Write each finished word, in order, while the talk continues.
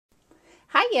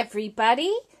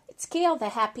everybody. It's Gail, the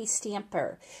Happy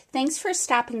Stamper. Thanks for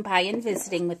stopping by and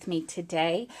visiting with me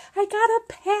today. I got a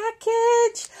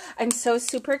package. I'm so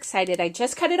super excited. I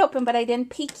just cut it open, but I didn't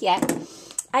peek yet.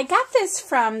 I got this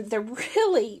from the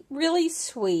really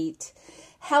sweet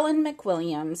Helen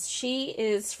McWilliams. She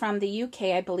is from the UK.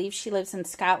 I believe she lives in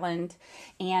Scotland.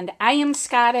 And I am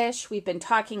Scottish. We've been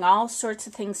talking all sorts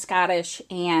of things Scottish,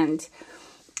 and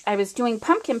I was doing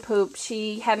pumpkin poop.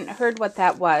 She hadn't heard what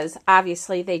that was.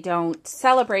 Obviously, they don't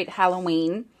celebrate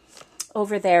Halloween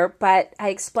over there, but I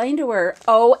explained to her,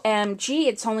 OMG,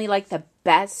 it's only like the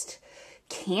best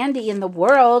candy in the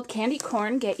world. Candy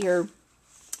corn, get your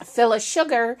fill of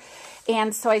sugar.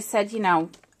 And so I said,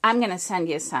 I'm going to send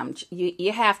you some.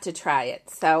 You have to try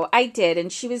it. So I did,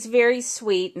 and she was very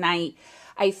sweet, and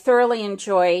I thoroughly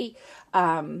enjoy,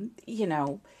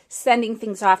 sending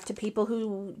things off to people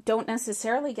who don't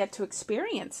necessarily get to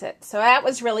experience it. So that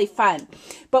was really fun.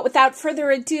 But without further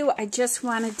ado, I just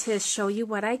wanted to show you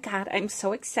what I got. I'm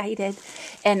so excited.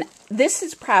 And this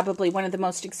is probably one of the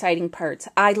most exciting parts.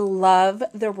 I love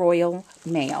the Royal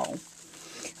Mail.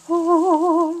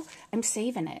 Oh, I'm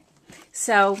saving it.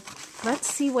 So let's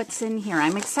see what's in here.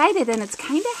 I'm excited, and it's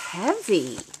kind of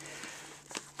heavy.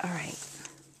 All right.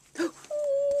 Ooh,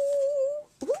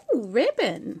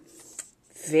 ribbon.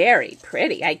 Very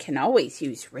pretty. I can always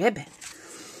use ribbon.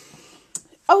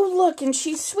 Oh, look, and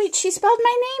she's sweet. She spelled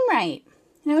my name right.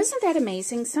 Now, isn't that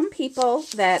amazing? Some people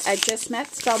that I just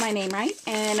met spell my name right,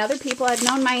 and other people I've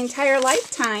known my entire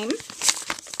lifetime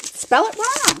spell it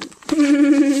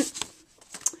wrong.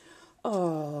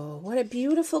 Oh, what a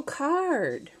beautiful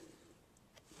card.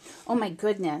 Oh, my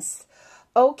goodness.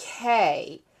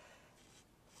 Okay.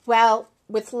 Well,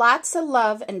 with lots of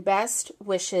love and best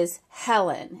wishes,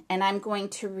 Helen. And I'm going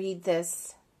to read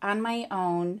this on my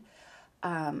own.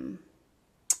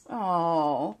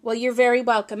 Oh, well, you're very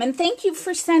welcome. And thank you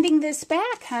for sending this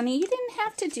back, honey. You didn't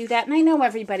have to do that. And I know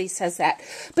everybody says that,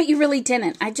 but you really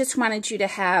didn't. I just wanted you to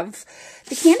have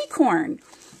the candy corn.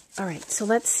 All right, so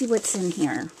let's see what's in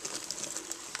here.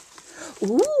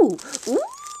 Ooh, ooh.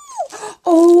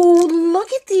 Oh,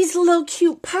 look at these little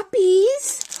cute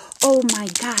puppies. Oh, my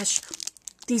gosh.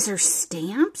 These are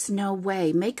stamps? No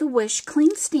way. Make-A-Wish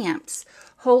clean stamps.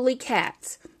 Holy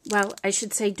cats. Well, I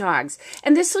should say dogs.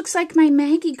 And this looks like my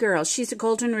Maggie girl. She's a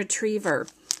golden retriever.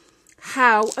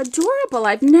 How adorable.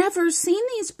 I've never seen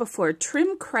these before.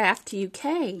 Trim Craft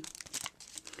UK.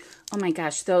 Oh my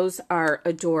gosh, those are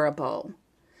adorable.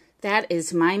 That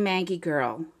is my Maggie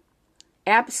girl.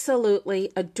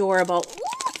 Absolutely adorable.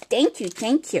 Ooh, thank you,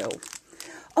 thank you.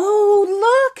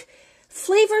 Oh, look.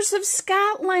 Flavors of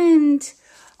Scotland.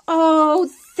 Oh,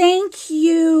 thank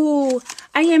you.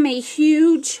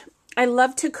 I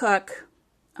love to cook.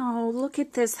 Oh, look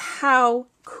at this. How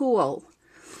cool.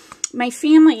 My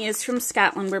family is from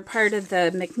Scotland. We're part of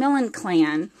the Macmillan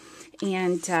clan,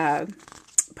 and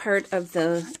part of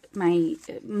my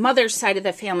mother's side of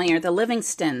the family are the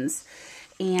Livingstons.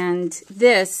 And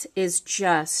this is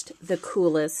just the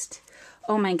coolest.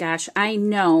 Oh my gosh, I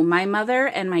know my mother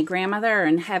and my grandmother are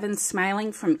in heaven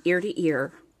smiling from ear to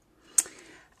ear.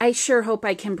 I sure hope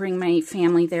I can bring my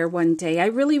family there one day. I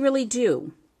really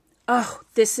do. Oh,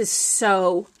 this is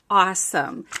so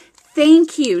awesome.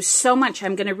 Thank you so much.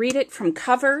 I'm going to read it from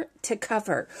cover to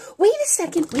cover. Wait a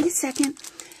second.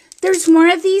 There's more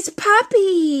of these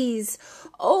puppies.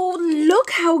 Oh, look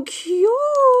how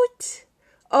cute.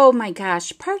 Oh my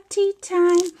gosh, party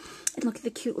time. And look at the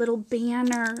cute little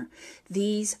banner.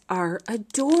 These are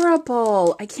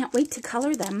adorable. I can't wait to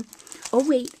color them. Oh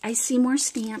wait, I see more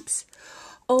stamps.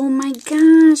 Oh my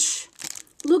gosh,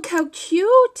 look how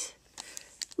cute.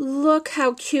 Look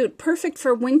how cute. Perfect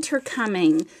for winter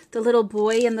coming. The little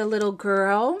boy and the little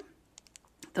girl.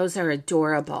 Those are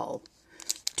adorable.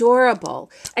 Adorable.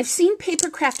 I've seen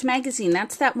Papercraft Magazine.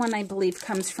 That's that one I believe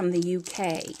comes from the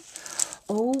UK.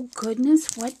 Oh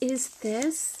goodness, what is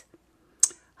this?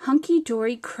 Hunky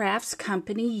Dory Crafts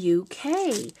Company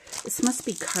UK. This must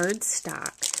be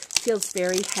cardstock. Feels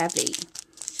very heavy.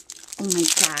 Oh my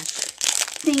gosh.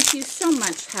 Thank you so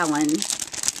much, Helen.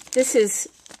 This is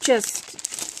just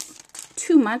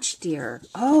too much, dear.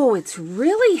 Oh, it's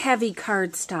really heavy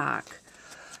cardstock.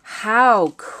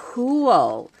 How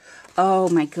cool. Oh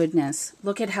my goodness.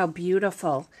 Look at how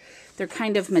beautiful. They're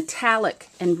kind of metallic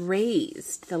and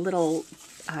raised. The little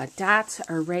dots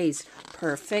are raised.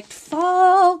 Perfect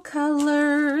fall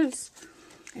colors.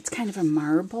 It's kind of a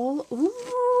marble.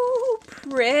 Ooh,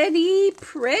 pretty.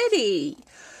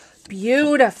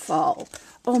 Beautiful.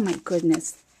 Oh my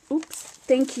goodness. Oops.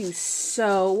 Thank you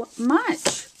so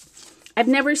much. I've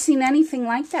never seen anything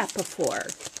like that before.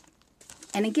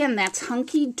 And again, that's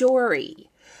Hunky Dory.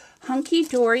 Hunky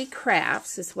Dory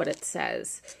Crafts is what it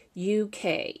says.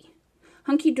 UK.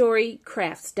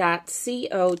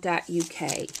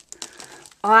 hunkydorycrafts.co.uk.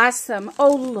 Awesome.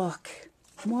 Oh, look.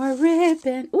 More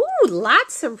ribbon. Ooh,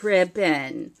 lots of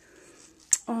ribbon.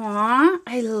 Aw,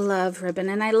 I love ribbon,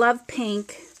 and I love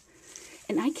pink.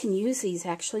 And I can use these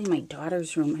actually in my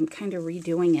daughter's room. I'm kind of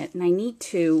redoing it, and I need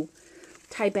to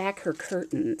tie back her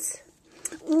curtains.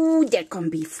 Ooh, that's going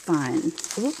to be fun.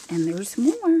 Ooh, and there's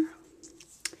more.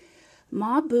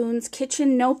 Ma Boone's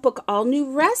Kitchen Notebook, all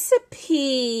new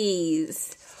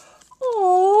recipes.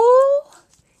 Oh,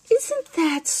 isn't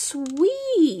that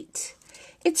sweet?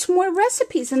 It's more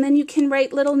recipes, and then you can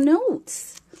write little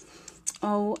notes.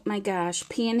 Oh my gosh,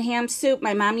 pea and ham soup.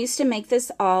 My mom used to make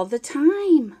this all the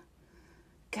time.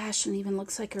 Gosh, and it even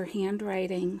looks like her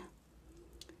handwriting.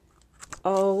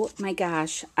 Oh my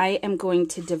gosh, I am going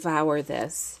to devour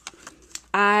this.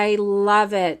 I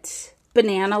love it.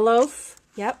 Banana loaf.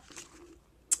 Yep.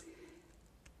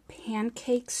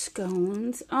 Pancake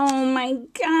scones. Oh my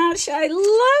gosh, I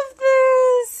love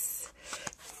this.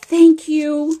 Thank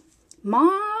you.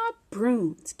 Ma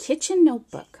Brune's Kitchen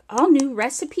Notebook. All new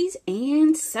recipes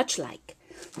and such like.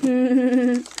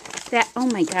 Oh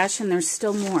my gosh, and there's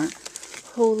still more.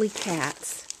 Holy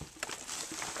cats.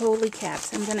 Holy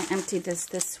cats. I'm going to empty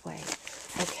this way.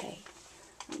 Okay.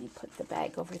 Let me put the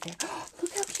bag over there. Oh,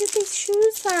 look how cute these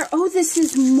shoes are. Oh, this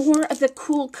is more of the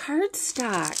cool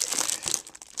cardstock.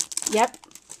 Yep.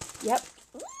 Yep.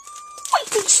 I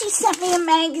think she sent me a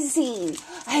magazine.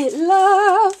 I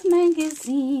love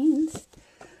magazines.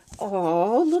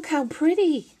 Oh, look how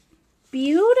pretty.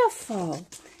 Beautiful.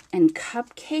 And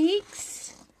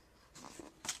cupcakes.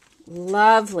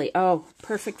 Lovely. Oh,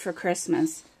 perfect for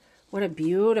Christmas. What a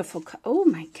beautiful, oh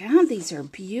my God, these are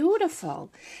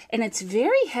beautiful. And it's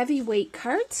very heavyweight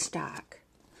cardstock.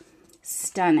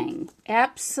 Stunning.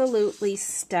 Absolutely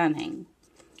stunning.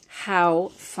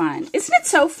 How fun. Isn't it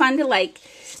so fun to like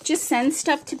just send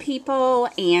stuff to people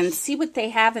and see what they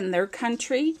have in their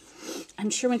country? I'm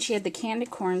sure when she had the candy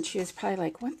corn, she was probably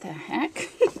like, what the heck?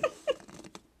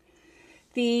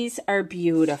 These are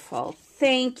beautiful.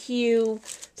 Thank you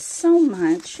so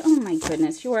much. Oh my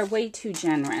goodness, you are way too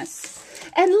generous.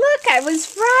 And look, I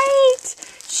was right.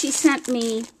 She sent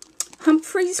me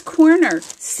Humphrey's Corner,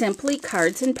 Simply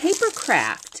Cards and Paper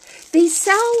Craft. They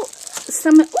sell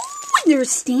some, ooh,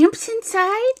 there's stamps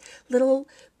inside. Little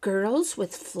girls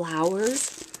with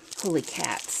flowers. Holy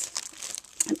cats.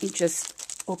 Let me just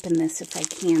open this if I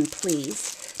can,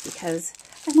 please, because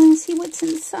I want to see what's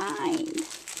inside.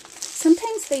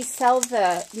 Sometimes they sell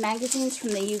the magazines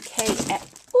from the UK at,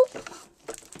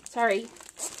 sorry,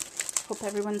 hope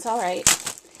everyone's all right,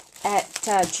 at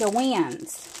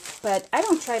Joann's. But I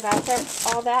don't drive out there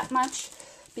all that much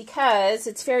because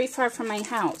it's very far from my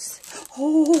house.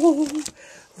 Oh,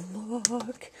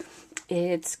 look,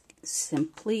 it's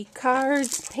Simply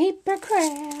Cards Paper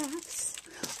Crafts.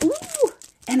 Ooh,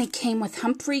 and it came with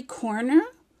Humphrey Corner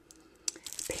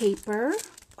paper.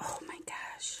 Oh my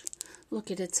gosh.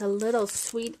 Look at it, it's a little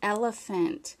sweet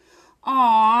elephant.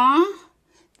 Aww,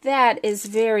 that is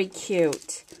very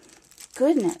cute.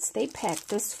 Goodness, they packed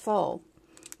this full.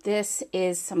 This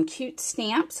is some cute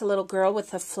stamps, a little girl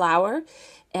with a flower,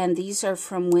 and these are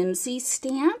from Whimsy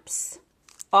Stamps.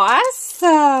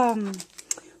 Awesome!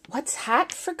 What's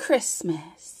hot for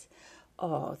Christmas?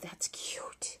 Oh, that's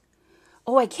cute.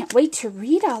 Oh, I can't wait to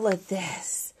read all of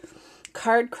this.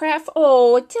 Card craft.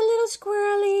 Oh, it's a little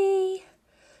squirrely.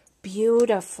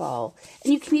 Beautiful.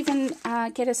 And you can even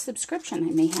get a subscription.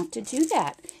 I may have to do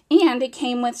that. And it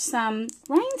came with some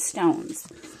rhinestones.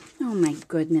 Oh my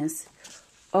goodness.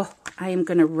 Oh, I am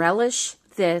going to relish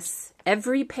this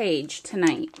every page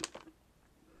tonight.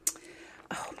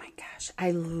 Oh my gosh.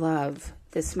 I love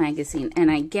this magazine. And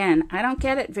again, I don't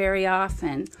get it very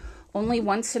often. Only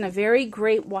once in a very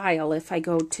great while if I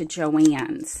go to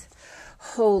Joann's.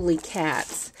 Holy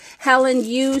cats. Helen,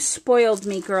 you spoiled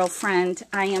me, girlfriend.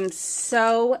 I am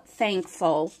so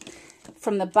thankful.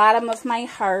 From the bottom of my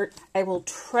heart, I will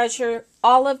treasure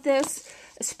all of this,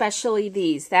 especially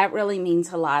these. That really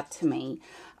means a lot to me.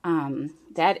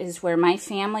 That is where my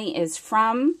family is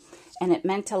from, and it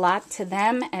meant a lot to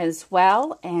them as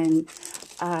well. And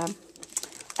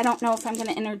I don't know if I'm going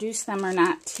to introduce them or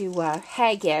not to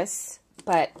haggis,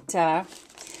 but I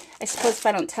suppose if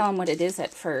I don't tell them what it is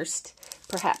at first,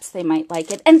 perhaps they might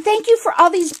like it. And thank you for all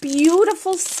these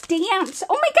beautiful stamps.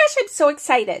 Oh my gosh, I'm so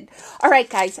excited. All right,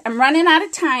 guys, I'm running out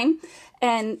of time.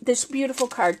 And this beautiful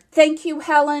card. Thank you,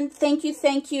 Helen. Thank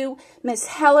you, Miss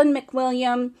Helen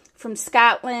McWilliam from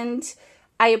Scotland.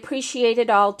 I appreciate it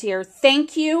all, dear.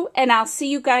 Thank you, and I'll see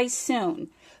you guys soon.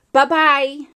 Bye-bye.